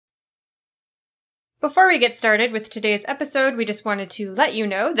Before we get started with today's episode, we just wanted to let you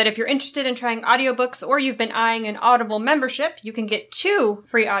know that if you're interested in trying audiobooks or you've been eyeing an Audible membership, you can get 2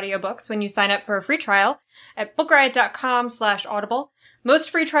 free audiobooks when you sign up for a free trial at bookriot.com/audible.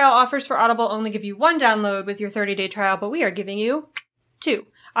 Most free trial offers for Audible only give you 1 download with your 30-day trial, but we are giving you 2.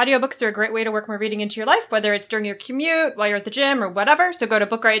 Audiobooks are a great way to work more reading into your life, whether it's during your commute, while you're at the gym, or whatever. So go to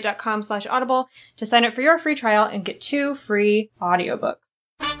bookriot.com/audible to sign up for your free trial and get 2 free audiobooks.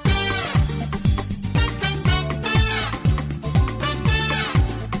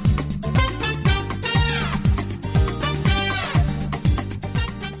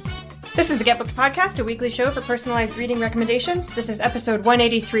 This is the Get Booked Podcast, a weekly show for personalized reading recommendations. This is episode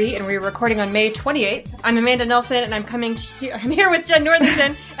 183, and we're recording on May 28th. I'm Amanda Nelson, and I'm here with Jen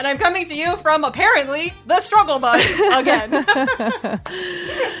Northington, and I'm coming to you from, apparently, the Struggle Bus again. No,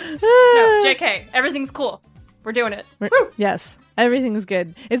 JK, everything's cool. We're doing it. Yes, everything's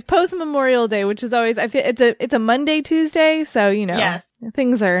good. It's post-Memorial Day, which is always, I feel, it's a Monday, Tuesday, so, you know, yes.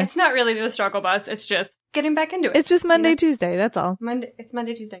 Things are... It's not really the Struggle Bus, it's just getting back into it. It's just Monday, Tuesday, that's all. It's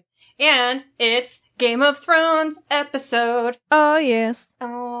Monday, Tuesday. And it's Game of Thrones episode. Oh, yes.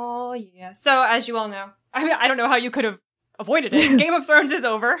 Oh, yeah. So, as you all know, I mean, I don't know how you could have avoided it. Game of Thrones is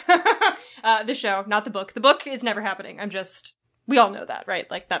over. The show, not the book. The book is never happening. We all know that, right?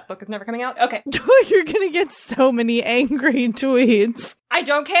 Like, that book is never coming out. Okay. You're gonna get so many angry tweets. I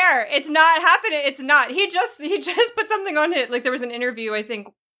don't care. It's not happening. It's not. He just put something on it. Like, there was an interview, I think,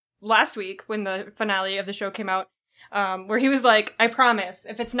 last week when the finale of the show came out. Where he was like, I promise,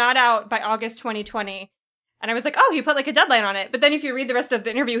 if it's not out by August 2020, and I was like, oh, he put like a deadline on it. But then if you read the rest of the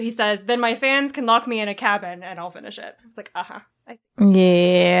interview, he says, then my fans can lock me in a cabin and I'll finish it. I was like, I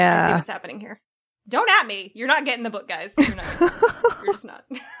see what's happening here. Don't at me. You're not getting the book, guys. You're just not.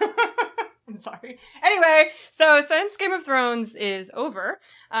 I'm sorry. Anyway, so since Game of Thrones is over,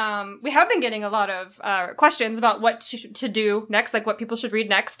 we have been getting a lot of questions about what to do next, like what people should read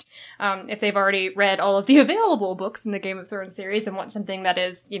next, if they've already read all of the available books in the Game of Thrones series and want something that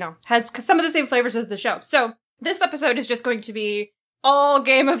is, you know, has some of the same flavors as the show. So this episode is just going to be all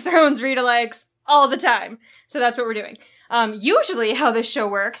Game of Thrones read-alikes all the time. So that's what we're doing. Usually how this show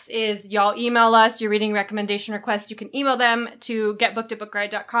works is y'all email us your reading recommendation requests. You can email them to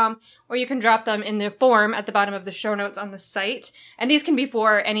getbookedatbookriot.com, or you can drop them in the form at the bottom of the show notes on the site. And these can be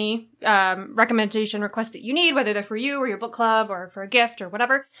for any recommendation requests that you need, whether they're for you or your book club or for a gift or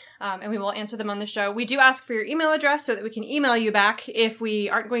whatever. And we will answer them on the show. We do ask for your email address so that we can email you back if we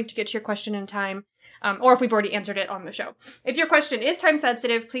aren't going to get to your question in time. Or if we've already answered it on the show. If your question is time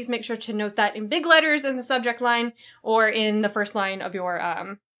sensitive, please make sure to note that in big letters in the subject line or in the first line of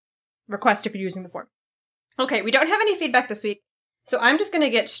your request if you're using the form. Okay, we don't have any feedback this week, so I'm just going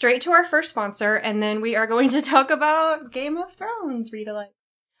to get straight to our first sponsor, and then we are going to talk about Game of Thrones read-alike.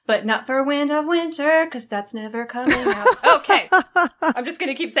 But not for Wind of Winter, because that's never coming out. Okay. I'm just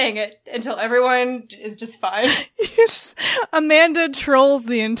going to keep saying it until everyone is just fine. Amanda trolls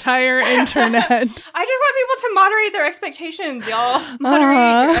the entire internet. I just want people to moderate their expectations, y'all.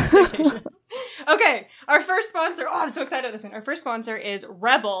 Moderate your expectations. Okay, our first sponsor. Oh, I'm so excited about this one. Our first sponsor is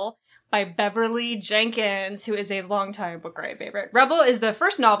Rebel by Beverly Jenkins, who is a longtime Book Riot favorite. Rebel is the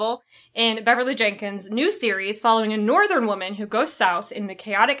first novel in Beverly Jenkins' new series following a northern woman who goes south in the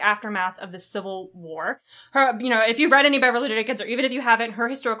chaotic aftermath of the Civil War. Her, you know, if you've read any Beverly Jenkins, or even if you haven't, her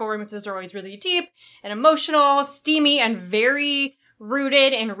historical romances are always really deep and emotional, steamy, and very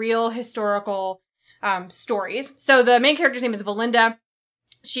rooted in real historical stories. So the main character's name is Valinda.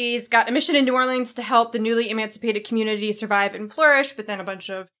 She's got a mission in New Orleans to help the newly emancipated community survive and flourish, but then a bunch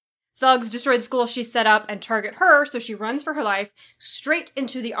of thugs destroy the school she set up and target her, so she runs for her life straight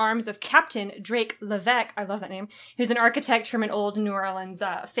into the arms of Captain Drake Levesque. I love that name. Who's an architect from an old New Orleans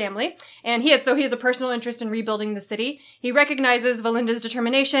family. And he has a personal interest in rebuilding the city. He recognizes Valinda's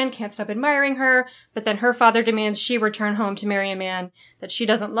determination, can't stop admiring her, but then her father demands she return home to marry a man that she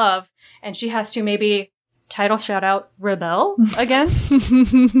doesn't love, and she has to maybe, title shout out, rebel against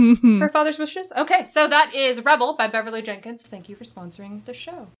her father's wishes. Okay, so that is Rebel by Beverly Jenkins. Thank you for sponsoring the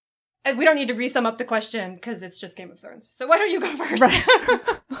show. We don't need to re-sum up the question because it's just Game of Thrones. So why don't you go first? Right.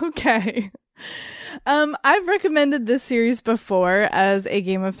 Okay. I've recommended this series before as a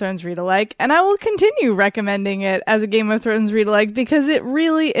Game of Thrones read-alike, and I will continue recommending it as a Game of Thrones read-alike because it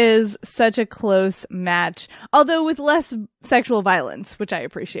really is such a close match, although with less sexual violence, which I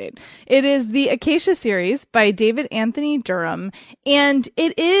appreciate. It is the Acacia series by David Anthony Durham, and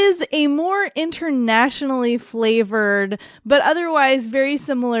it is a more internationally flavored, but otherwise very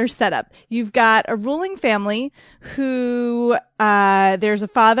similar setup. You've got a ruling family who, there's a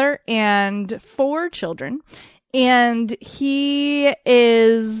father and 4 children, and he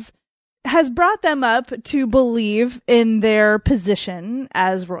is has brought them up to believe in their position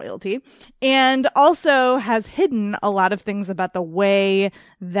as royalty, and also has hidden a lot of things about the way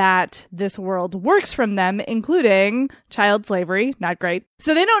that this world works from them, including child slavery. Not great.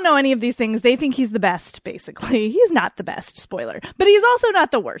 So they don't know any of these things. They think he's the best, basically. He's not the best, spoiler. But he's also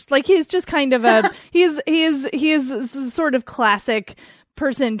not the worst. Like, he's just kind of a, he is sort of classic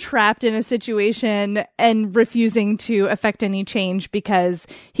person trapped in a situation and refusing to affect any change because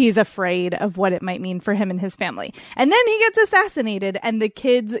he's afraid of what it might mean for him and his family. And then he gets assassinated and the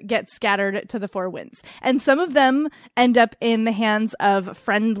kids get scattered to the four winds. And some of them end up in the hands of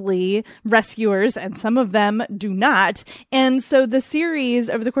friendly rescuers and some of them do not. And so the series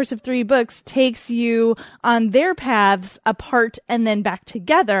over the course of 3 books takes you on their paths apart and then back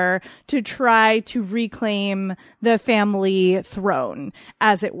together to try to reclaim the family throne,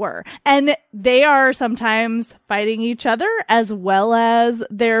 as it were. And they are sometimes fighting each other as well as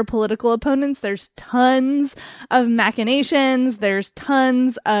their political opponents. There's tons of machinations. There's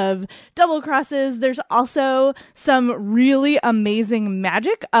tons of double crosses. There's also some really amazing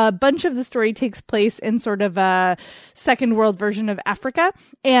magic. A bunch of the story takes place in sort of a second world version of Africa.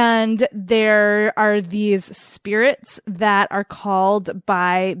 And there are these spirits that are called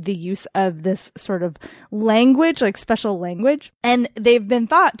by the use of this sort of language, like special language. And they've been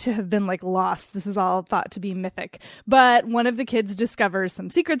thought to have been like lost. This is all thought to be mythic. But one of the kids discovers some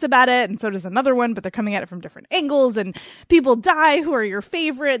secrets about it, and so does another one, but they're coming at it from different angles, and people die who are your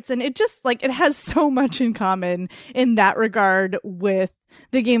favorites. And it just like, it has so much in common in that regard with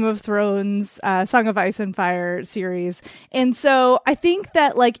the Game of Thrones, Song of Ice and Fire series. And so I think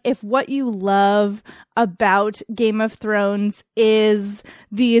that like, if what you love about Game of Thrones is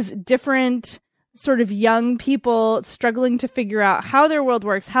these different sort of young people struggling to figure out how their world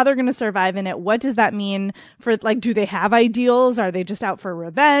works, how they're going to survive in it. What does that mean for, like, do they have ideals? Are they just out for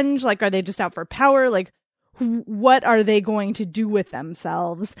revenge? Like, are they just out for power? Like, what are they going to do with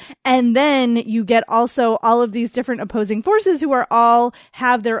themselves? And then you get also all of these different opposing forces who are all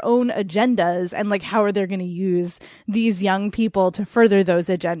have their own agendas, and like, how are they going to use these young people to further those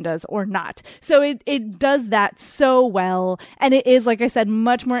agendas or not? So it does that so well. And it is, like I said,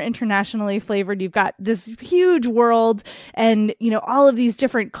 much more internationally flavored. You've got this huge world and, you know, all of these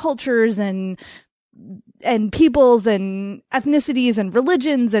different cultures and peoples and ethnicities and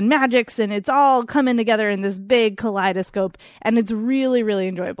religions and magics, and it's all coming together in this big kaleidoscope, and it's really, really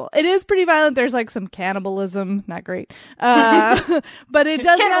enjoyable. It is pretty violent. There's like some cannibalism, not great. But it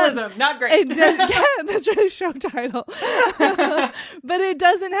does cannibalism, not great. That's really show title. But it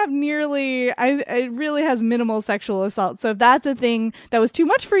doesn't have nearly, it really has minimal sexual assault. So if that's a thing that was too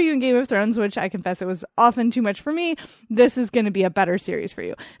much for you in Game of Thrones, which I confess it was often too much for me, this is going to be a better series for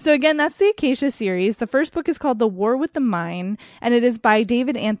you. So again, that's the Acacia series. The first book is called The War with the Mine, and it is by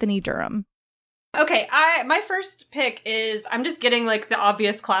David Anthony Durham. Okay, my first pick is, I'm just getting like the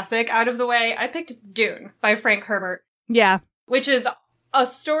obvious classic out of the way. I picked Dune by Frank Herbert. Yeah. Which is a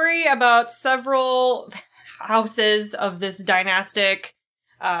story about several houses of this dynastic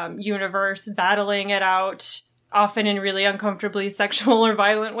universe battling it out, often in really uncomfortably sexual or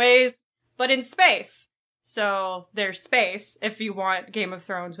violent ways, but in space. So there's space if you want Game of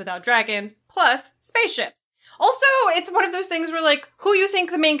Thrones without dragons, plus spaceships. Also, it's one of those things where, like, who you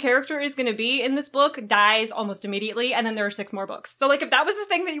think the main character is going to be in this book dies almost immediately, and then there are 6 more books. So, like, if that was the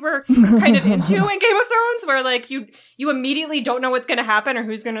thing that you were kind of into in Game of Thrones, where, like, you immediately don't know what's going to happen or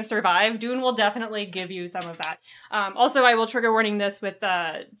who's going to survive, Dune will definitely give you some of that. Also, I will trigger warning this with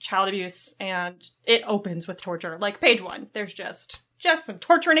child abuse, and it opens with torture. Like, page 1, there's just some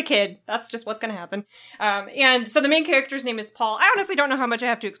torturing a kid. That's just what's going to happen. And so the main character's name is Paul. I honestly don't know how much I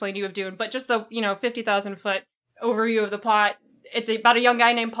have to explain to you of Dune, but just the, 50,000 foot overview of the plot. It's about a young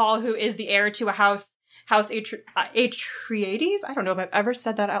guy named Paul who is the heir to a house Atreides. I don't know if I've ever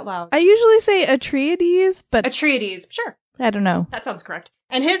said that out loud. I usually say Atreides, but Atreides, sure. I don't know. That sounds correct.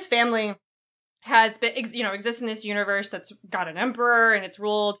 And his family has been, exists in this universe that's got an emperor, and it's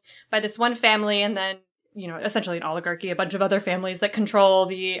ruled by this one family, and then essentially an oligarchy, a bunch of other families that control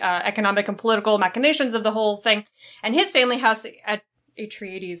the economic and political machinations of the whole thing. And his family house at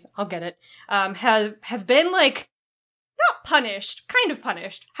Atreides, I'll get it, have been like, not punished, kind of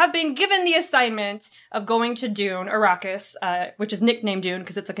punished, have been given the assignment of going to Dune, Arrakis, which is nicknamed Dune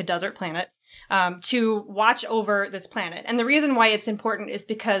because it's like a desert planet, to watch over this planet. And the reason why it's important is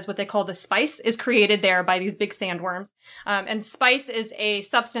because what they call the spice is created there by these big sandworms. And spice is a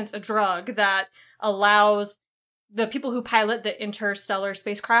substance, a drug that allows the people who pilot the interstellar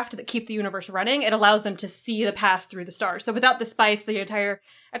spacecraft that keep the universe running, it allows them to see the past through the stars. So without the spice, the entire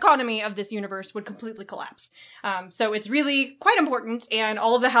economy of this universe would completely collapse. So it's really quite important, and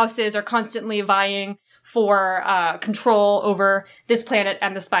all of the houses are constantly vying for control over this planet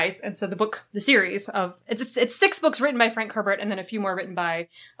and the spice. And so the series of it's 6 books written by Frank Herbert, and then a few more written by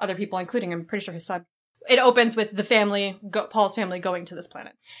other people, including, I'm pretty sure, his son. It opens with the family, Paul's family, going to this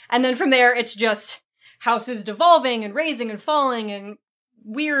planet, and then from there it's just houses devolving and raising and falling and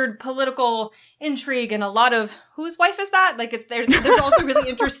weird political intrigue and a lot of whose wife is that? Like, there's also really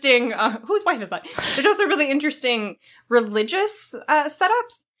interesting whose wife is that? There's also really interesting religious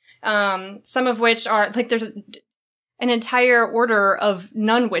setups. Some of which are like there's an entire order of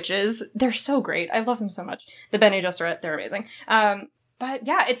nun witches. They're so great. I love them so much. The Bene Gesserit, they're amazing. But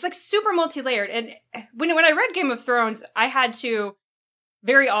yeah, it's like super multi-layered. And when I read Game of Thrones, I had to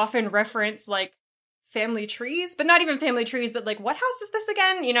very often reference like family trees, but not even family trees, but like, what house is this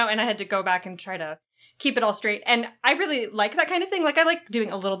again? You know, and I had to go back and try to keep it all straight. And I really like that kind of thing. Like, I like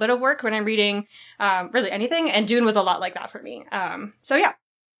doing a little bit of work when I'm reading really anything. And Dune was a lot like that for me. So yeah,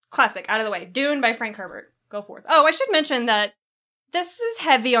 classic, out of the way. Dune by Frank Herbert. Go forth. Oh, I should mention that this is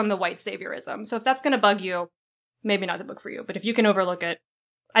heavy on the white saviorism. So if that's going to bug you, maybe not the book for you. But if you can overlook it,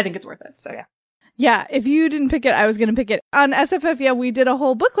 I think it's worth it. So yeah. Yeah, if you didn't pick it, I was going to pick it. On SFF, yeah, we did a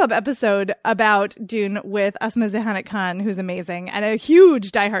whole book club episode about Dune with Asma Zehanat Khan, who's amazing, and a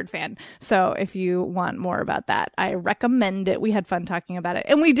huge diehard fan. So if you want more about that, I recommend it. We had fun talking about it.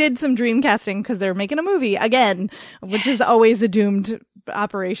 And we did some dream casting because they're making a movie again, which is always a doomed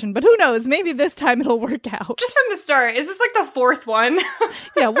operation. But who knows? Maybe this time it'll work out. Just from the start. Is this like the 4th one?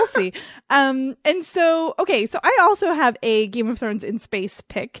 Yeah, we'll see. And so, okay, so I also have a Game of Thrones in space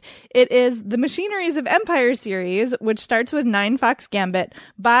pick. It is the Machineries of Empire series, which starts with 9 Fox Gambit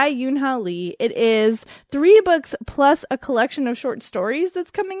by Yoon-Ha Lee. It is 3 books plus a collection of short stories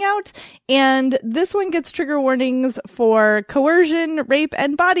that's coming out. And this one gets trigger warnings for coercion, rape,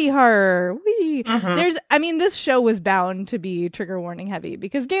 and body horror. Whee! This show was bound to be trigger warning heavy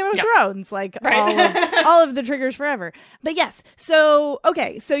because Game of Thrones, like all of the triggers forever. But yes, so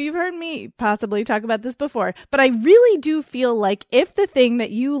you've heard me possibly talk about this before, but I really do feel like if the thing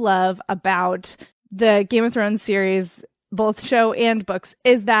that you love about the Game of Thrones series, both show and books,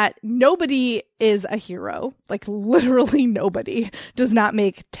 is that nobody is a hero, like literally nobody does not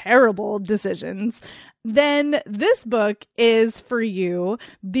make terrible decisions, then this book is for you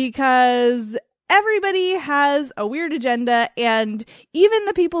because everybody has a weird agenda, and even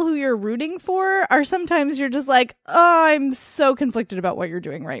the people who you're rooting for are sometimes you're just like, oh, I'm so conflicted about what you're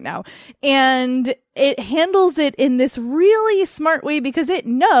doing right now. And it handles it in this really smart way because it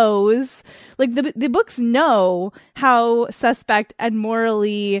knows, like the books know how suspect and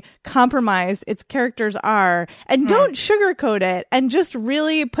morally compromised its characters are, and don't sugarcoat it and just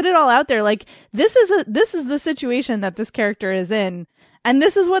really put it all out there. Like, this is the situation that this character is in. And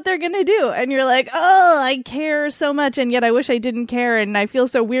this is what they're going to do. And you're like, oh, I care so much. And yet I wish I didn't care. And I feel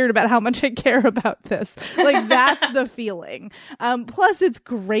so weird about how much I care about this. Like, that's the feeling. Plus, it's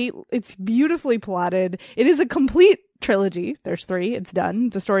great. It's beautifully plotted. It is a complete trilogy. There's 3. It's done.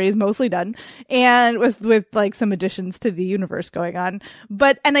 The story is mostly done. And with like some additions to the universe going on.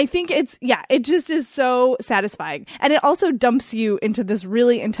 And I think it just is so satisfying. And it also dumps you into this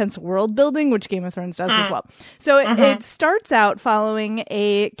really intense world building, which Game of Thrones does as well. So it starts out following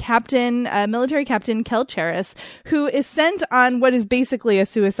a military captain, Kel Cheris, who is sent on what is basically a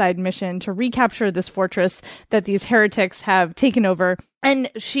suicide mission to recapture this fortress that these heretics have taken over.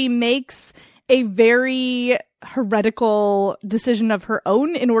 And she makes a very heretical decision of her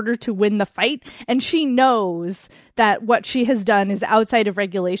own in order to win the fight. And she knows that what she has done is outside of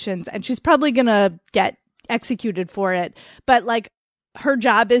regulations and she's probably going to get executed for it. But like, her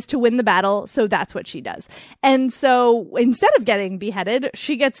job is to win the battle, so that's what she does. And so instead of getting beheaded,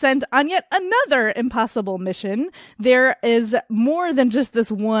 she gets sent on yet another impossible mission. There is more than just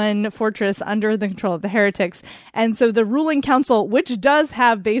this one fortress under the control of the heretics. And so the ruling council, which does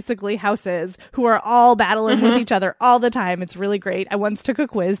have basically houses who are all battling with each other all the time. It's really great. I once took a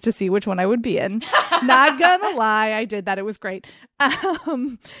quiz to see which one I would be in. Not gonna lie, I did that. It was great.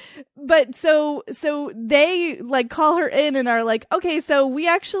 But so they like call her in and are like, okay, so we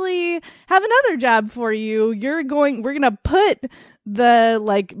actually have another job for you. We're going to put the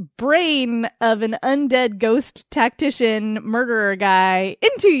like brain of an undead ghost tactician murderer guy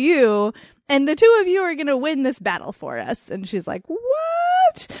into you. And the 2 of you are going to win this battle for us. And she's like, what?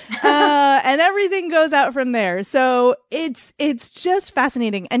 what? And everything goes out from there. So it's just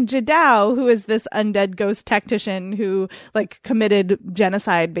fascinating. And Jadao, who is this undead ghost tactician who like committed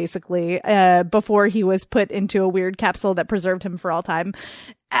genocide basically, before he was put into a weird capsule that preserved him for all time.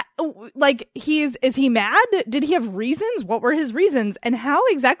 Like is he mad? Did he have reasons? What were his reasons? And how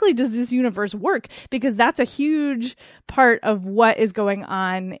exactly does this universe work? Because that's a huge part of what is going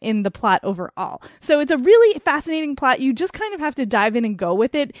on in the plot overall. So it's a really fascinating plot. You just kind of have to dive in and go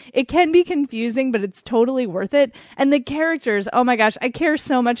with it. It can be confusing, but it's totally worth it. And the characters, oh my gosh, I care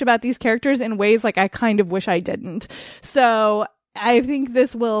so much about these characters in ways like I kind of wish I didn't. So I think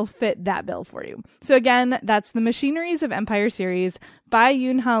this will fit that bill for you. So again, that's the Machineries of Empire series by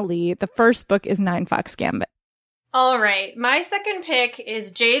Yoon-Ha Lee. The first book is Nine Fox Gambit. All right. My second pick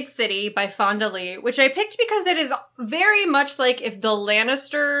is Jade City by Fonda Lee, which I picked because it is very much like if the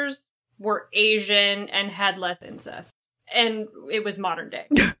Lannisters were Asian and had less incest. And it was modern day.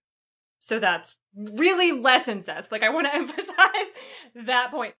 So that's really less incest. Like, I want to emphasize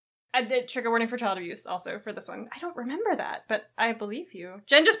that point. I did trigger warning for child abuse also for this one. I don't remember that, but I believe you.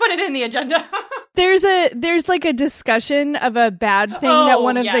 Jen just put it in the agenda. There's like a discussion of a bad thing that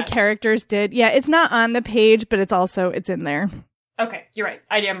one of the characters did. Yeah, it's not on the page, but it's in there. Okay, you're right.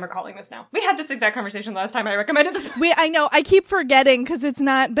 I am recalling this now. We had this exact conversation last time I recommended this. I know. I keep forgetting because it's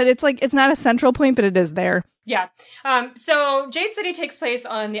not a central point, but it is there. Yeah. So Jade City takes place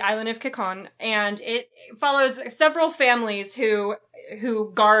on the island of Kekon, and it follows several families who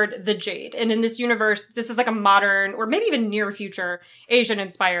guard the Jade. And in this universe, this is like a modern or maybe even near future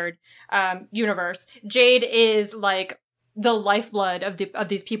Asian-inspired universe. Jade is like the lifeblood of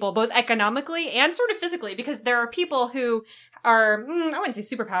these people, both economically and sort of physically, because there are people who are, I wouldn't say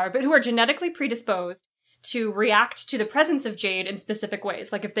superpowered, but who are genetically predisposed to react to the presence of jade in specific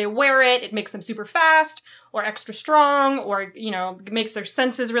ways. Like if they wear it, it makes them super fast or extra strong or, makes their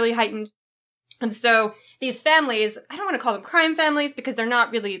senses really heightened. And so these families, I don't want to call them crime families because they're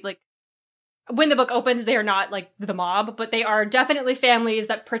not really like, when the book opens, they are not like the mob, but they are definitely families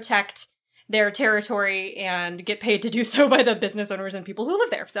that protect their territory and get paid to do so by the business owners and people who live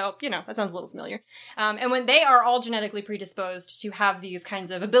there. So, that sounds a little familiar. And when they are all genetically predisposed to have these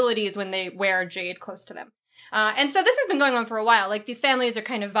kinds of abilities when they wear jade close to them. And so this has been going on for a while. Like these families are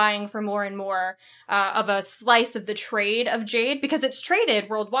kind of vying for more and more of a slice of the trade of jade because it's traded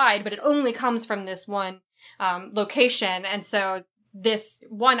worldwide, but it only comes from this one location. And so this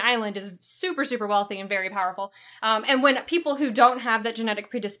one island is super, super wealthy and very powerful. And when people who don't have that genetic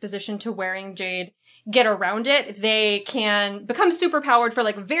predisposition to wearing jade get around it, they can become super powered for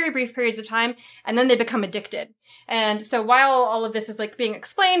like very brief periods of time, and then they become addicted. And so while all of this is like being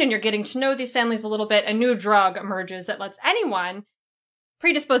explained and you're getting to know these families a little bit, a new drug emerges that lets anyone,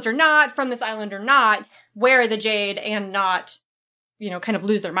 predisposed or not, from this island or not, wear the jade and not kind of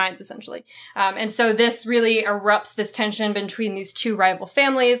lose their minds, essentially. And so this really erupts this tension between these two rival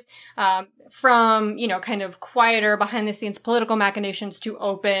families, from, kind of quieter behind the scenes political machinations to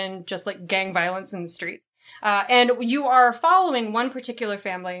open, just like gang violence in the streets. And you are following one particular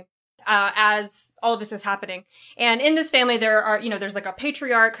family, as all of this is happening. And in this family, there are, there's like a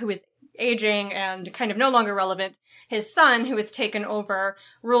patriarch who is aging and kind of no longer relevant, his son who has taken over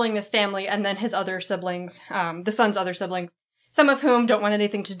ruling this family, and then his other siblings, the son's other siblings, some of whom don't want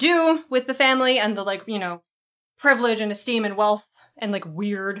anything to do with the family and the privilege and esteem and wealth and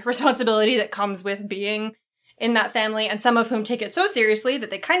weird responsibility that comes with being in that family. And some of whom take it so seriously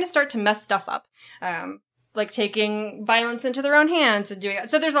that they kind of start to mess stuff up. Like taking violence into their own hands and doing that.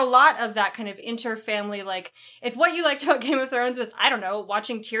 So there's a lot of that kind of inter-family, if what you liked about Game of Thrones was, I don't know,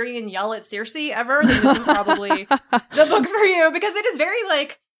 watching Tyrion yell at Cersei ever, then this is probably the book for you, because it is very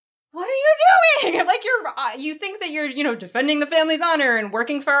what are you doing? You think that you're, defending the family's honor and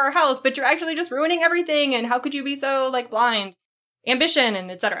working for our house, but you're actually just ruining everything. And how could you be so blind? Ambition and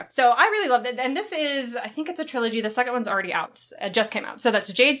etc. So I really loved it. And this is, I think it's a trilogy. The second one's already out. It just came out. So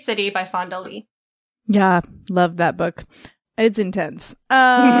that's Jade City by Fonda Lee. Yeah, love that book. It's intense.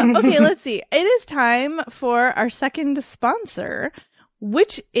 Okay, let's see. It is time for our second sponsor,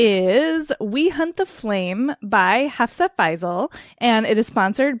 which is We Hunt the Flame by Hafsa Faizal, and it is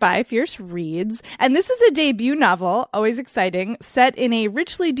sponsored by Fierce Reads. And this is a debut novel, always exciting, set in a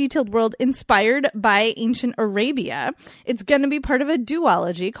richly detailed world inspired by ancient Arabia. It's going to be part of a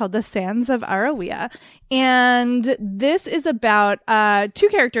duology called The Sands of Arawiya. And this is about two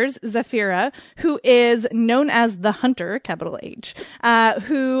characters, Zafira, who is known as the Hunter, capital H,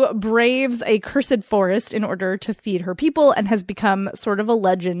 who braves a cursed forest in order to feed her people and has become sort sort of a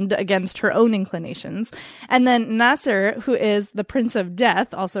legend against her own inclinations. And then Nasser, who is the Prince of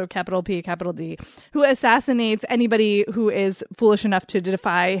Death, also capital P, capital D, who assassinates anybody who is foolish enough to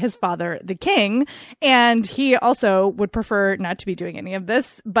defy his father, the king. And he also would prefer not to be doing any of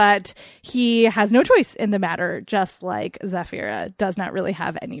this, but he has no choice in the matter, just like Zafira does not really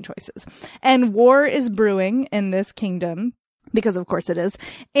have any choices. And war is brewing in this kingdom, because of course it is.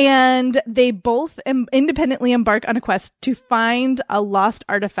 And they both independently embark on a quest to find a lost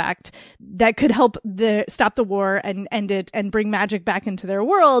artifact that could help stop the war and end it and bring magic back into their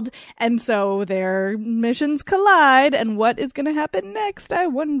world. And so their missions collide. And what is going to happen next? I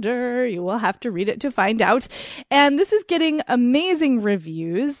wonder. You will have to read it to find out. And this is getting amazing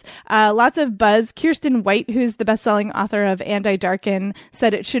reviews. Lots of buzz. Kirsten White, who's the best-selling author of And I Darken,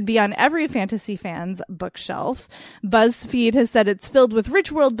 said it should be on every fantasy fan's bookshelf. BuzzFeed has said it's filled with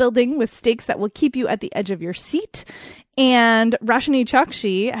rich world building with stakes that will keep you at the edge of your seat. And Roshni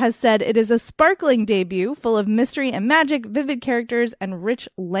Chokshi has said it is a sparkling debut full of mystery and magic, vivid characters, and rich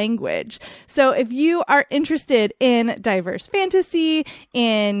language. So if you are interested in diverse fantasy,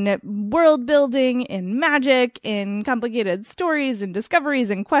 in world building, in magic, in complicated stories and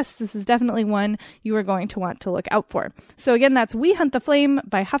discoveries and quests, this is definitely one you are going to want to look out for. So again, that's We Hunt the Flame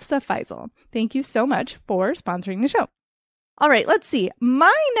by Hafsa Faisal. Thank you so much for sponsoring the show. All right, let's see.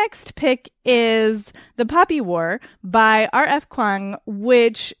 My next pick is The Poppy War by R.F. Kuang,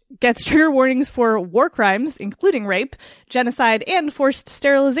 which gets trigger warnings for war crimes, including rape, genocide, and forced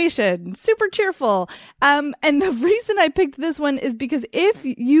sterilization. Super cheerful. And the reason I picked this one is because if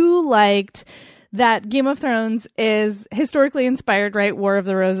you liked that Game of Thrones is historically inspired, right? War of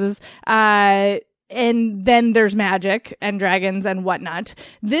the Roses, and then there's magic and dragons and whatnot.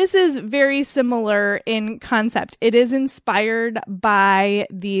 This is very similar in concept. It is inspired by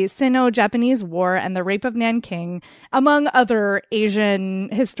the Sino-Japanese War and the Rape of Nanking, among other Asian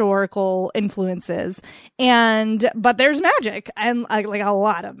historical influences. But there's magic, and like a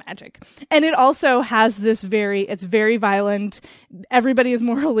lot of magic. And it also has this it's very violent. Everybody is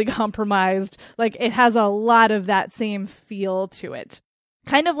morally compromised. Like, it has a lot of that same feel to it.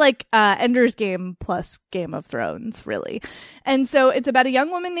 Kind of like Ender's Game plus Game of Thrones, really. And so it's about a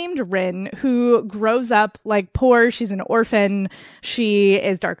young woman named Rin who grows up like poor. She's an orphan. She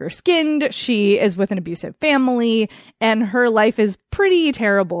is darker skinned. She is with an abusive family, and her life is pretty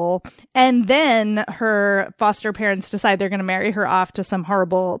terrible. And then her foster parents decide they're going to marry her off to some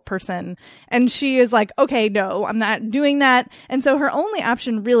horrible person. And she is like, okay, no, I'm not doing that. And so her only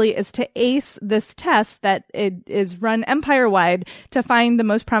option really is to ace this test that is run empire-wide to find the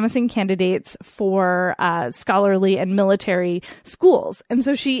most promising candidates for scholarly and military schools. And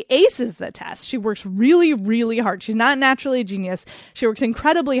so she aces the test. She works really, really hard. She's not naturally a genius. She works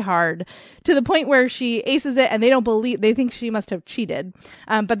incredibly hard to the point where she aces it, and they think she must have cheated.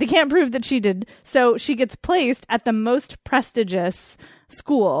 But they can't prove that she did. So she gets placed at the most prestigious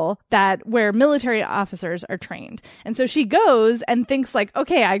school where military officers are trained. And so she goes and thinks like,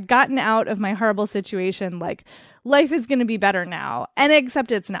 okay, I've gotten out of my horrible situation. Like, life is going to be better now. And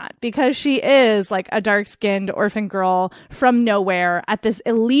except it's not, because she is like a dark-skinned orphan girl from nowhere at this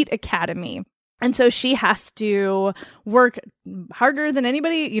elite academy. And so she has to work harder than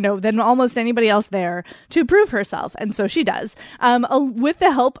than almost anybody else there to prove herself. And so she does, with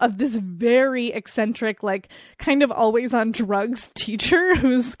the help of this very eccentric, like kind of always on drugs teacher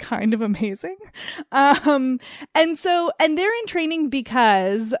who's kind of amazing. And they're in training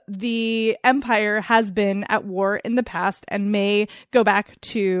because the Empire has been at war in the past and may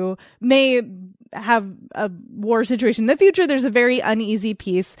have a war situation in the future. There's a very uneasy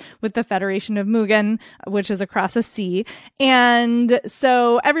peace with the Federation of Mugen, which is across a sea. And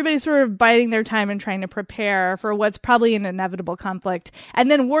so everybody's sort of biding their time and trying to prepare for what's probably an inevitable conflict. And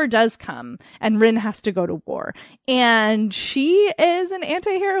then war does come, and Rin has to go to war. And she is an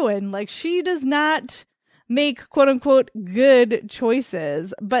anti-heroine. Like, she does not make quote unquote good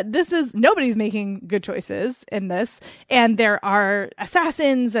choices, but nobody's making good choices in this. And there are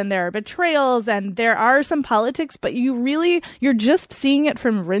assassins and there are betrayals and there are some politics, but you're just seeing it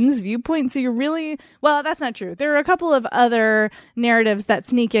from Rin's viewpoint. So well, that's not true. There are a couple of other narratives that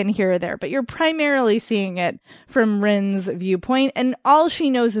sneak in here or there, but you're primarily seeing it from Rin's viewpoint, and all she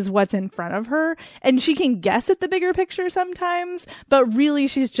knows is what's in front of her, and she can guess at the bigger picture sometimes, but really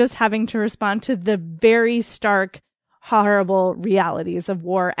she's just having to respond to the very stark, horrible realities of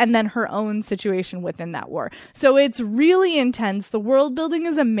war and then her own situation within that war. So it's really intense. The world building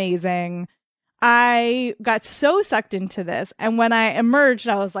is amazing. I got so sucked into this, and when I emerged,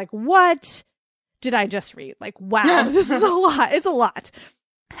 I was like, what did I just read? Like, wow, this is a lot. It's a lot.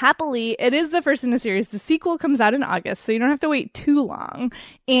 Happily, it is the first in a series. The sequel comes out in August, so you don't have to wait too long.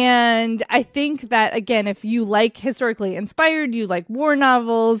 And I think that, again, if you like historically inspired, you like war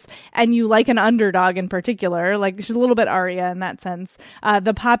novels, and you like an underdog in particular, like she's a little bit Arya in that sense,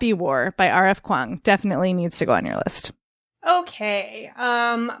 The Poppy War by R.F. Kuang definitely needs to go on your list. Okay.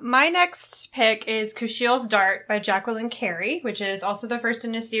 My next pick is Kushiel's Dart by Jacqueline Carey, which is also the first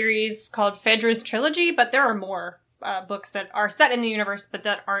in a series called Phaedra's Trilogy, but there are more books that are set in the universe, but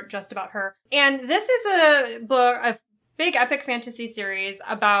that aren't just about her. And this is a book, a big epic fantasy series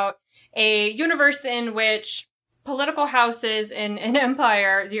about a universe in which political houses in an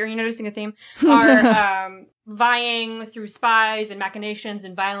empire, are you noticing a theme, are vying through spies and machinations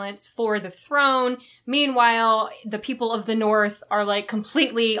and violence for the throne. Meanwhile, the people of the North are like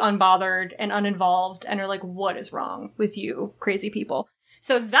completely unbothered and uninvolved and are like, what is wrong with you crazy people?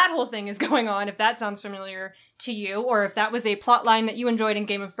 So that whole thing is going on, if that sounds familiar to you, or if that was a plot line that you enjoyed in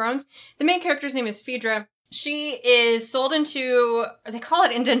Game of Thrones. The main character's name is Phaedra. She is sold into, they call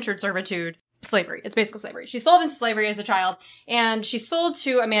it indentured servitude, slavery. It's basically slavery. She's sold into slavery as a child, and she's sold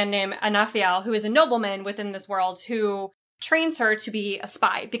to a man named Anafiel, who is a nobleman within this world, who trains her to be a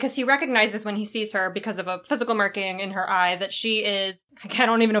spy, because he recognizes when he sees her, because of a physical marking in her eye, that she is, I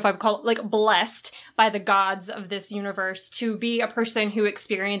don't even know if I would call it, like, blessed by the gods of this universe to be a person who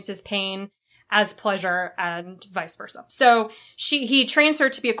experiences pain as pleasure and vice versa. So he trains her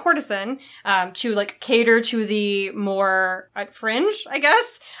to be a courtesan, to like cater to the more fringe, I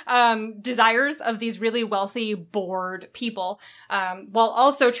guess, desires of these really wealthy, bored people, while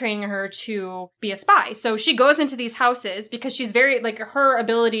also training her to be a spy. So she goes into these houses because she's very, like, her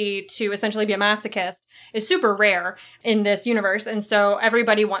ability to essentially be a masochist is super rare in this universe. And so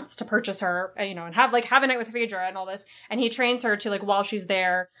everybody wants to purchase her, you know, and have a night with Phaedra and all this. And he trains her to, like, while she's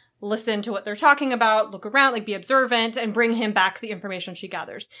there, listen to what they're talking about, look around, like be observant, and bring him back the information she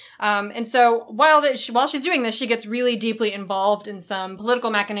gathers. And so while she's doing this, she gets really deeply involved in some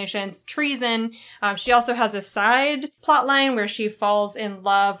political machinations, treason. She also has a side plot line where she falls in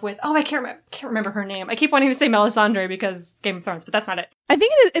love with, I can't remember her name. I keep wanting to say Melisandre because Game of Thrones, but that's not it. I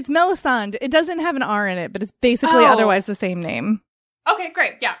think it's Melisande. It doesn't have an R in it, but it's basically otherwise the same name. Okay,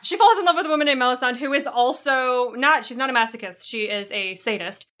 great. Yeah. She falls in love with a woman named Melisande, who is also she's not a masochist. She is a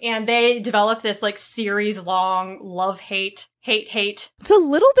sadist. And they develop this, like, series-long love-hate. It's a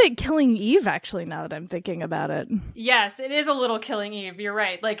little bit Killing Eve, actually, now that I'm thinking about it. Yes, it is a little Killing Eve. You're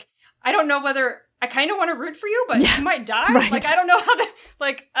right. Like, I don't know whether I kind of want to root for you, but you might die. Right. Like, I don't know how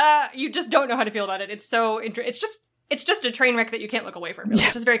to, you just don't know how to feel about it. It's just a train wreck that you can't look away from, really,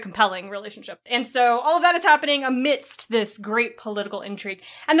 which is a very compelling relationship. And so all of that is happening amidst this great political intrigue.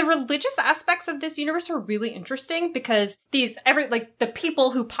 And the religious aspects of this universe are really interesting because the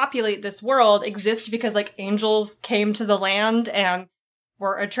people who populate this world exist because, like, angels came to the land and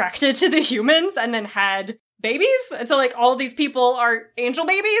were attracted to the humans and then had babies. And so, like, all these people are angel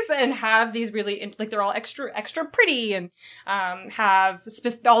babies and have these really, like, they're all extra pretty and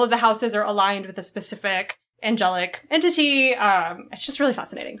all of the houses are aligned with a specific angelic entity. It's just really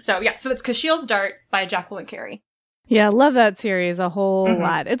fascinating. So it's Kushiel's Dart by Jacqueline Carey. Yeah, I love that series a whole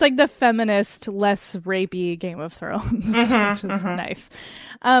lot. It's like the feminist, less rapey Game of Thrones, which is nice.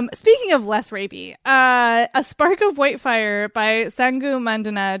 Speaking of less rapey, A Spark of White Fire by Sangu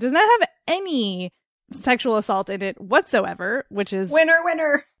Mandana does not have any sexual assault in it whatsoever, which is...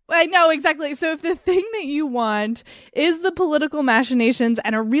 Winner! I know, exactly. So if the thing that you want is the political machinations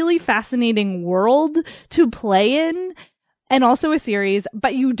and a really fascinating world to play in, and also a series,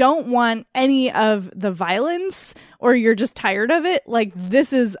 but you don't want any of the violence, or you're just tired of it, like,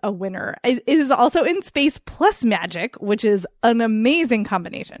 this is a winner. It is also in space plus magic, which is an amazing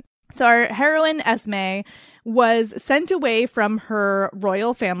combination. So our heroine, Esme, was sent away from her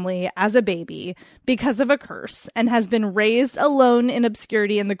royal family as a baby because of a curse and has been raised alone in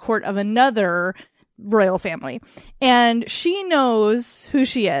obscurity in the court of another royal family. And she knows who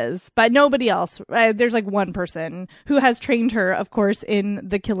she is, but nobody else. There's like one person who has trained her, of course, in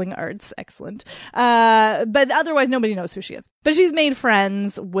the killing arts. Excellent. But otherwise, nobody knows who she is. But she's made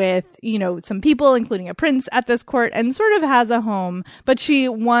friends with, some people, including a prince at this court, and sort of has a home, but she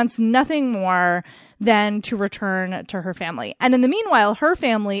wants nothing more than to return to her family. And in the meanwhile, her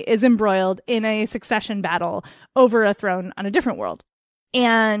family is embroiled in a succession battle over a throne on a different world.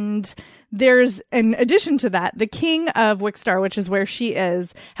 And there's, in addition to that, the king of Wickstar, which is where she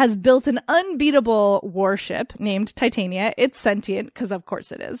is, has built an unbeatable warship named Titania. It's sentient, because of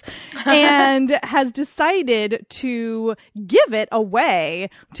course it is, and has decided to give it away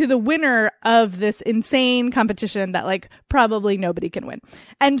to the winner of this insane competition that like probably nobody can win.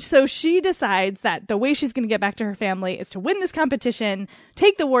 And so she decides that the way she's going to get back to her family is to win this competition,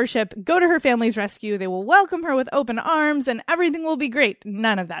 take the warship, go to her family's rescue. They will welcome her with open arms and everything will be great.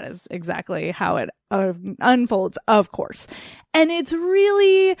 None of that is exactly how it unfolds, of course. And it's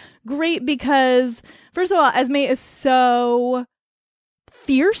really great because, first of all, Esme is so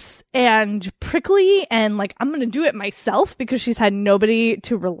fierce and prickly and like, I'm gonna do it myself, because she's had nobody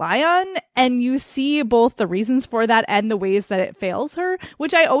to rely on. And you see both the reasons for that and the ways that it fails her,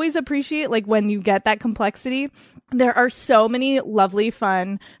 which I always appreciate, like when you get that complexity. There are so many lovely,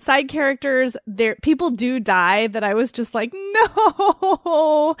 fun side characters. People do die that I was just like,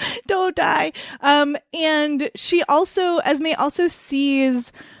 no, don't die. And Esme also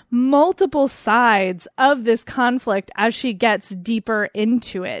sees multiple sides of this conflict as she gets deeper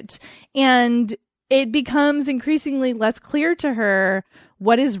into it. And it becomes increasingly less clear to her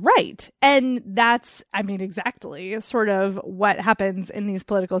what is right. And that's, I mean, exactly sort of what happens in these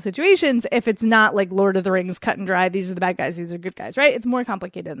political situations. If it's not like Lord of the Rings cut and dry, these are the bad guys, these are good guys, right? It's more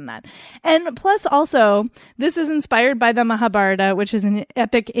complicated than that. And plus also, this is inspired by the Mahabharata, which is an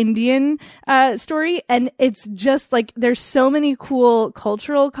epic Indian story. And it's just like, there's so many cool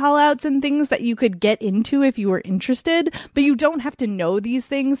cultural call outs and things that you could get into if you were interested, but you don't have to know these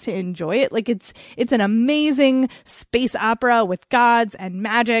things to enjoy it. Like it's an amazing space opera with gods and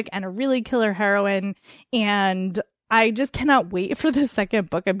magic and a really killer heroine, and I just cannot wait for the second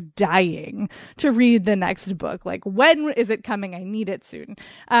book. I'm dying to read the next book. Like, when is it coming? I need it soon.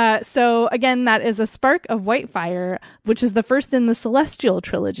 So again, that is A Spark of White Fire, which is the first in the Celestial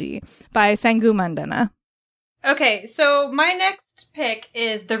trilogy by Sangu Mandana. Okay, so my next pick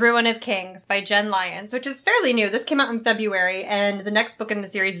is The Ruin of Kings by Jen Lyons, which is fairly new. This came out in February, and the next book in the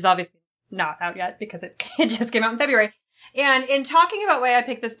series is obviously not out yet because it just came out in February. And in talking about why I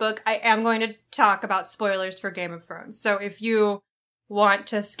picked this book, I am going to talk about spoilers for Game of Thrones. So if you want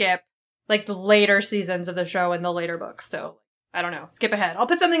to skip, like, the later seasons of the show and the later books, so, I don't know, skip ahead. I'll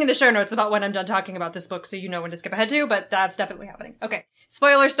put something in the show notes about when I'm done talking about this book so you know when to skip ahead to, but that's definitely happening. Okay,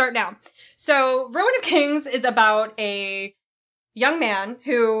 spoilers start now. So, Ruin of Kings is about a young man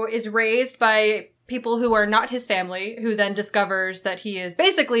who is raised by people who are not his family, who then discovers that he is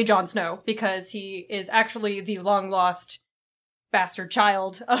basically Jon Snow because he is actually the long-lost bastard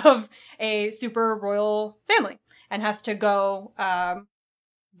child of a super royal family and has to go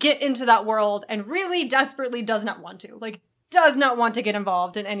get into that world and really desperately does not want to. Like, does not want to get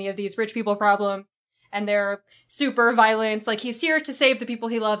involved in any of these rich people problems and their super violence. Like, he's here to save the people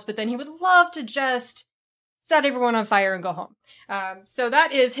he loves, but then he would love to just set everyone on fire and go home. So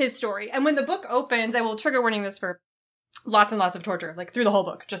that is his story. And when the book opens, I will trigger warning this for lots and lots of torture, like through the whole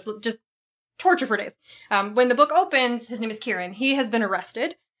book, just torture for days. When the book opens, his name is Kieran. He has been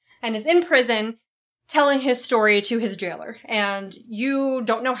arrested and is in prison telling his story to his jailer. And you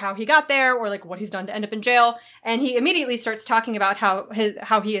don't know how he got there or like what he's done to end up in jail. And he immediately starts talking about how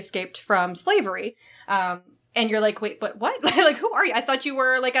he escaped from slavery. And you're like, wait, but what? Like, who are you? I thought you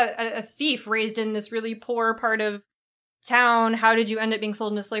were like a thief raised in this really poor part of town. How did you end up being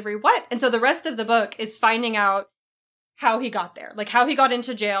sold into slavery? What? And so the rest of the book is finding out how he got there, like how he got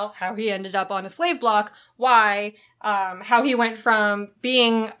into jail, how he ended up on a slave block, why, how he went from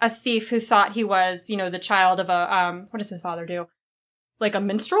being a thief who thought he was, you know, the child of a, what does his father do? Like a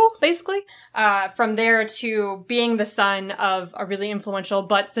minstrel, basically. From there to being the son of a really influential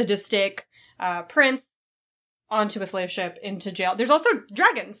but sadistic prince, onto a slave ship, into jail. There's also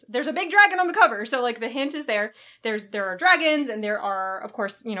dragons. There's a big dragon on the cover. So like the hint is there. There are dragons and there are, of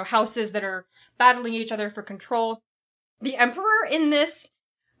course, you know, houses that are battling each other for control. The emperor in this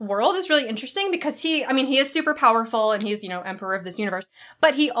world is really interesting because he is super powerful and he's, you know, emperor of this universe,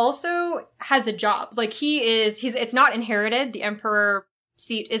 but he also has a job. Like it's not inherited. The emperor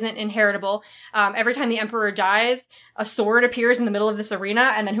seat isn't inheritable. Every time the emperor dies, a sword appears in the middle of this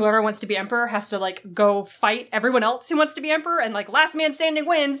arena, and then whoever wants to be emperor has to like go fight everyone else who wants to be emperor, and like last man standing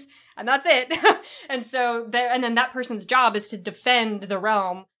wins, and that's it. And so and then that person's job is to defend the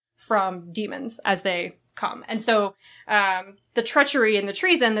realm from demons as they come. And so the treachery and the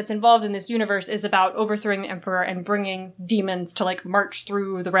treason that's involved in this universe is about overthrowing the emperor and bringing demons to like march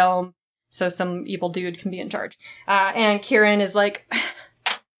through the realm so some evil dude can be in charge. And Kieran is like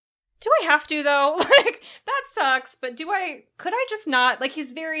do I have to though? Like, that sucks, but could I just not? Like,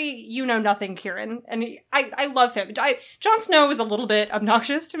 he's very you-know-nothing Kieran, and I love him. Jon Snow is a little bit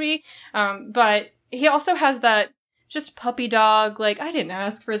obnoxious to me, but he also has that just puppy dog, like, I didn't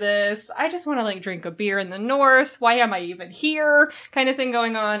ask for this, I just want to, like, drink a beer in the north, why am I even here, kind of thing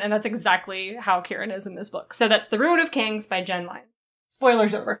going on, and that's exactly how Kieran is in this book. So that's The Ruin of Kings by Jen Lyons.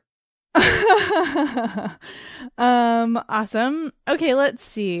 Spoilers over. Awesome. Okay, let's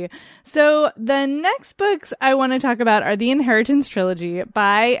see. So the next books I want to talk about are the Inheritance Trilogy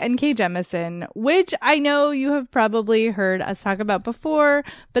by N.K. Jemisin, which I know you have probably heard us talk about before.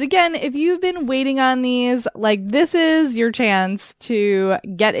 But again, if you've been waiting on these, like, this is your chance to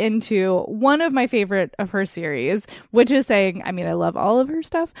get into one of my favorite of her series, which is saying, I mean, I love all of her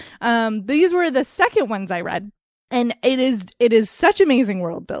stuff. These were the second ones I read. And it is such amazing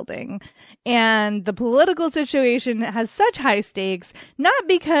world building, and the political situation has such high stakes, not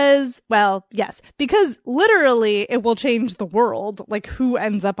because, well, yes, because literally it will change the world, like who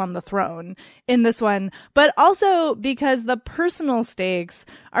ends up on the throne in this one, but also because the personal stakes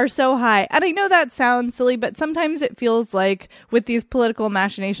are so high. And I know that sounds silly, but sometimes it feels like with these political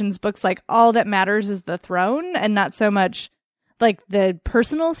machinations books, like all that matters is the throne and not so much like the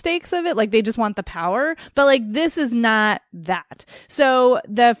personal stakes of it, like they just want the power, but like this is not that. So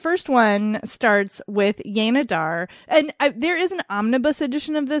the first one starts with Yennefer Dar, and there is an omnibus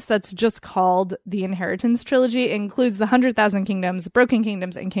edition of this that's just called the Inheritance Trilogy. It includes the 100,000 Kingdoms, Broken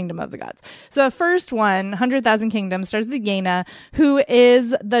Kingdoms, and Kingdom of the Gods. So the first one, 100,000 Kingdoms, starts with Yennefer, who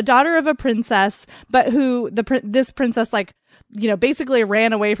is the daughter of a princess, but who this princess, like, you know, basically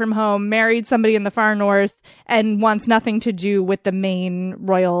ran away from home, married somebody in the far north, and wants nothing to do with the main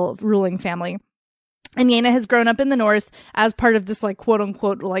royal ruling family. And Yennefer has grown up in the north as part of this, like, quote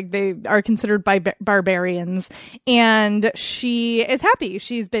unquote, like they are considered by barbarians. And she is happy.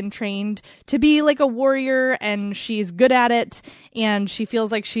 She's been trained to be like a warrior, and she's good at it. And she feels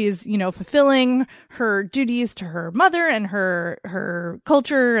like she's, you know, fulfilling her duties to her mother and her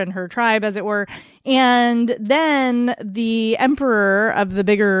culture and her tribe, as it were. And then the emperor of the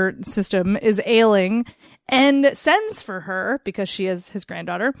bigger system is ailing and sends for her because she is his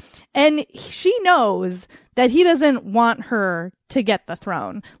granddaughter. And she knows that he doesn't want her to get the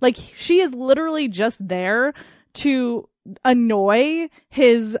throne. Like, she is literally just there to annoy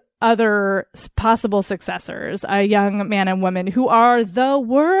his other possible successors, a young man and woman who are the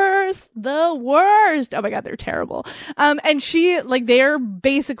worst. Oh my God, they're terrible. And she, like, they're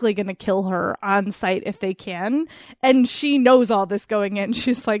basically going to kill her on sight if they can. And she knows all this going in.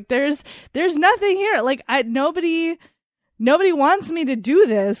 She's like, there's nothing here. Like, nobody wants me to do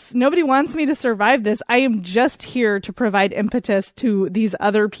this. Nobody wants me to survive this. I am just here to provide impetus to these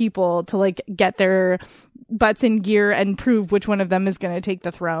other people to, like, get their butts in gear and prove which one of them is going to take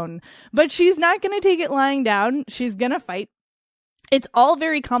the throne. But she's not going to take it lying down. She's going to fight. It's all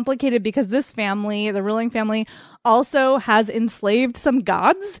very complicated because this family, the ruling family, also has enslaved some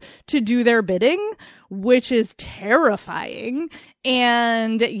gods to do their bidding, which is terrifying.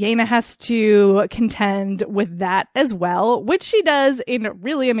 And Yennefer has to contend with that as well, which she does in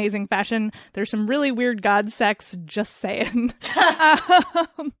really amazing fashion. There's some really weird god sex, just saying.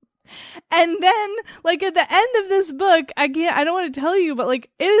 And then, like, at the end of this book, I don't want to tell you, but, like,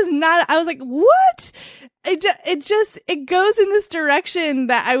 it is not, I was like, what? It goes in this direction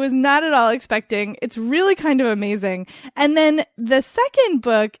that I was not at all expecting. It's really kind of amazing. And then the second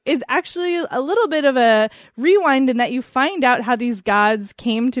book is actually a little bit of a rewind in that you find out how these gods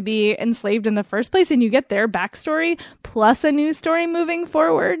came to be enslaved in the first place, and you get their backstory plus a new story moving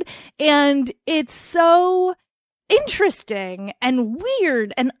forward. And it's so interesting and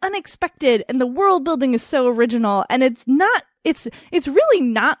weird and unexpected, and the world building is so original, and it's really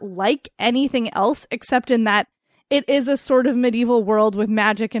not like anything else except in that it is a sort of medieval world with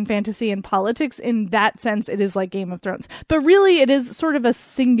magic and fantasy and politics. In that sense, it is like Game of Thrones, but really it is sort of a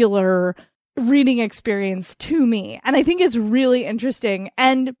singular reading experience to me, and I think it's really interesting.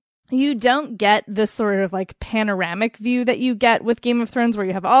 And you don't get this sort of like panoramic view that you get with Game of Thrones, where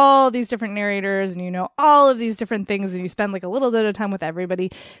you have all these different narrators and you know all of these different things and you spend like a little bit of time with everybody.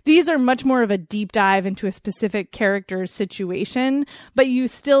 These are much more of a deep dive into a specific character's situation, but you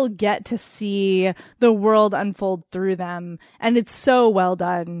still get to see the world unfold through them. And it's so well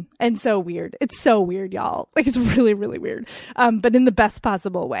done and so weird. It's so weird, y'all. Like, it's really, really weird, but in the best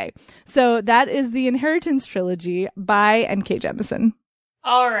possible way. So that is the Inheritance Trilogy by N.K. Jemisin.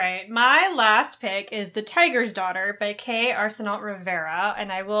 All right, my last pick is The Tiger's Daughter by Kay Arsenault Rivera,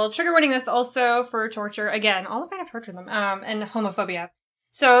 and I will trigger warning this also for torture. Again, all of mine have torture in them, and homophobia.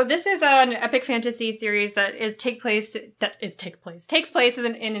 So this is an epic fantasy series that takes place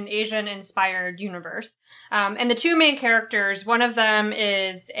in an Asian-inspired universe. And the two main characters, one of them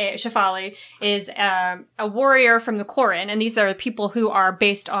is Shefali, is a warrior from the Korin, and these are people who are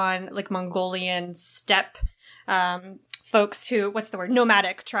based on like Mongolian steppe folks who,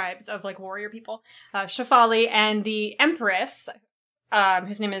 nomadic tribes of like warrior people. Shefali and the Empress,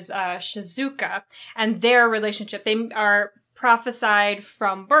 whose name is Shizuka, and their relationship, they are prophesied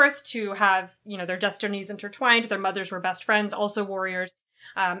from birth to have, their destinies intertwined. Their mothers were best friends, also warriors.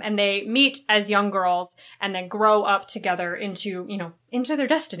 And they meet as young girls and then grow up together into their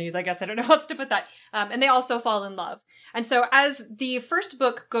destinies, I guess. I don't know how else to put that. And they also fall in love. And so as the first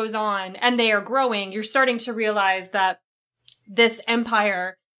book goes on and they are growing, you're starting to realize that this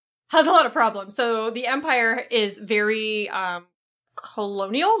empire has a lot of problems. So the empire is very,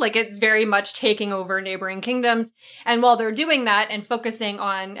 colonial, like it's very much taking over neighboring kingdoms. And while they're doing that and focusing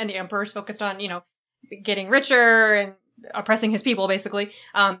on, and the emperor's focused on, getting richer and oppressing his people, basically,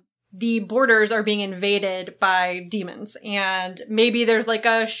 the borders are being invaded by demons. And maybe there's like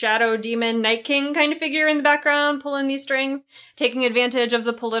a shadow demon Night King kind of figure in the background pulling these strings, taking advantage of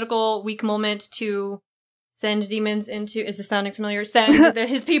the political weak moment to send demons into, is this sounding familiar? Send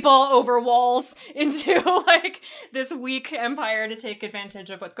his people over walls into like this weak empire to take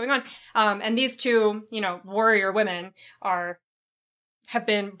advantage of what's going on. And these two, warrior women have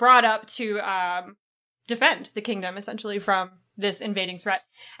been brought up to defend the kingdom essentially from this invading threat.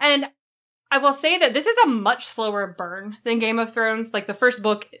 And I will say that this is a much slower burn than Game of Thrones. Like the first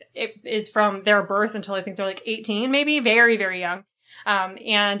book, it is from their birth until I think they're like 18, maybe, very, very young.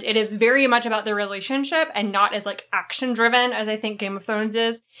 And it is very much about their relationship and not as like action driven as I think Game of Thrones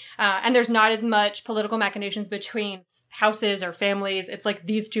is. And there's not as much political machinations between houses or families. It's like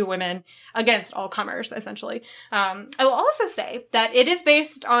these two women against all comers, essentially. I will also say that it is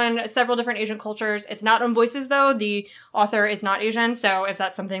based on several different Asian cultures. It's not on Voices though. The author is not Asian. So if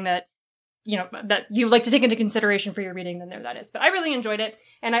that's something that that you like to take into consideration for your reading, then there that is. But I really enjoyed it.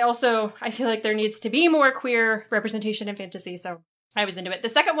 And I feel like there needs to be more queer representation in fantasy. So I was into it. The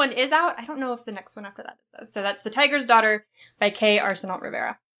second one is out. I don't know if the next one after that is, though. So that's The Tiger's Daughter by Kay Arsenault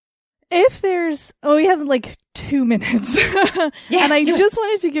Rivera. We have like 2 minutes. Yeah, and I just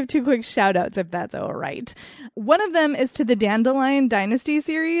wanted to give 2 quick shout outs if that's all right. One of them is to the Dandelion Dynasty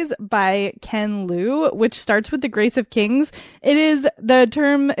series by Ken Liu, which starts with The Grace of Kings. The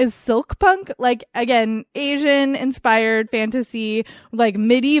term is silk punk, like again, Asian inspired fantasy, like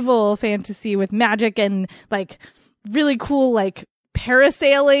medieval fantasy with magic and like really cool, like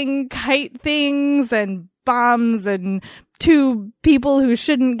parasailing kite things and bombs and 2 people who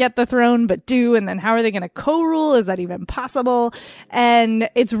shouldn't get the throne but do, and then how are they going to co-rule? Is that even possible? And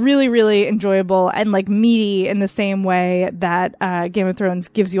it's really, really enjoyable and like meaty in the same way that Game of Thrones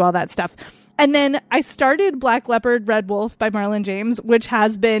gives you all that stuff. And then I started Black Leopard, Red Wolf by Marlon James, which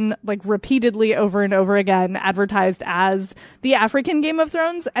has been like repeatedly over and over again advertised as the African Game of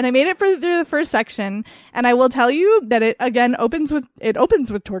Thrones. And I made it through the first section. And I will tell you that it again opens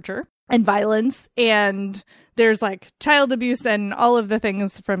with torture and violence, and there's like child abuse, and all of the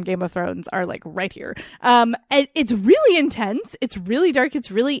things from Game of Thrones are like right here. And it's really intense. It's really dark.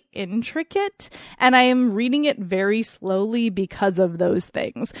 It's really intricate. And I am reading it very slowly because of those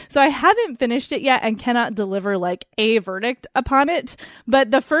things. So I haven't finished it yet and cannot deliver like a verdict upon it.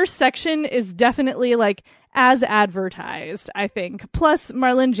 But the first section is definitely like as advertised, I think. Plus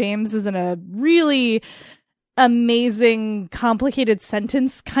Marlon James is in a really amazing, complicated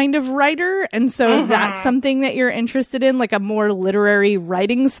sentence kind of writer. And so if that's something that you're interested in, like a more literary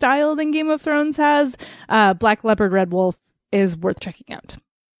writing style than Game of Thrones has, Black Leopard, Red Wolf is worth checking out.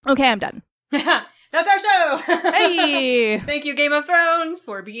 Okay, I'm done. That's our show. Hey! Thank you, Game of Thrones,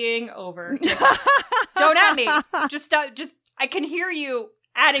 for being over. Don't at me. Just I can hear you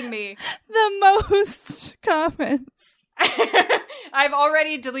adding me. The most comments. I've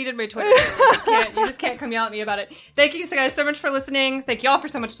already deleted my Twitter. You just can't come yell at me about it. Thank you guys so much for listening. Thank you all for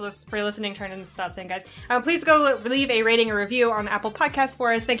listening. Trying to stop saying guys. Please go leave a rating or review on Apple Podcasts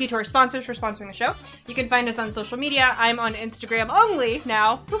for us. Thank you to our sponsors for sponsoring the show. You can find us on social media. I'm on Instagram only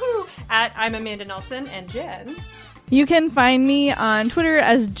now, at I'm Amanda Nelson, and Jen. You can find me on Twitter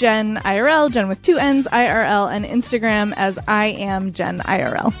as Jen IRL, Jen with 2 N's, IRL, and Instagram as I am Jen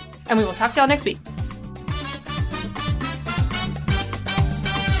IRL. And we will talk to y'all next week.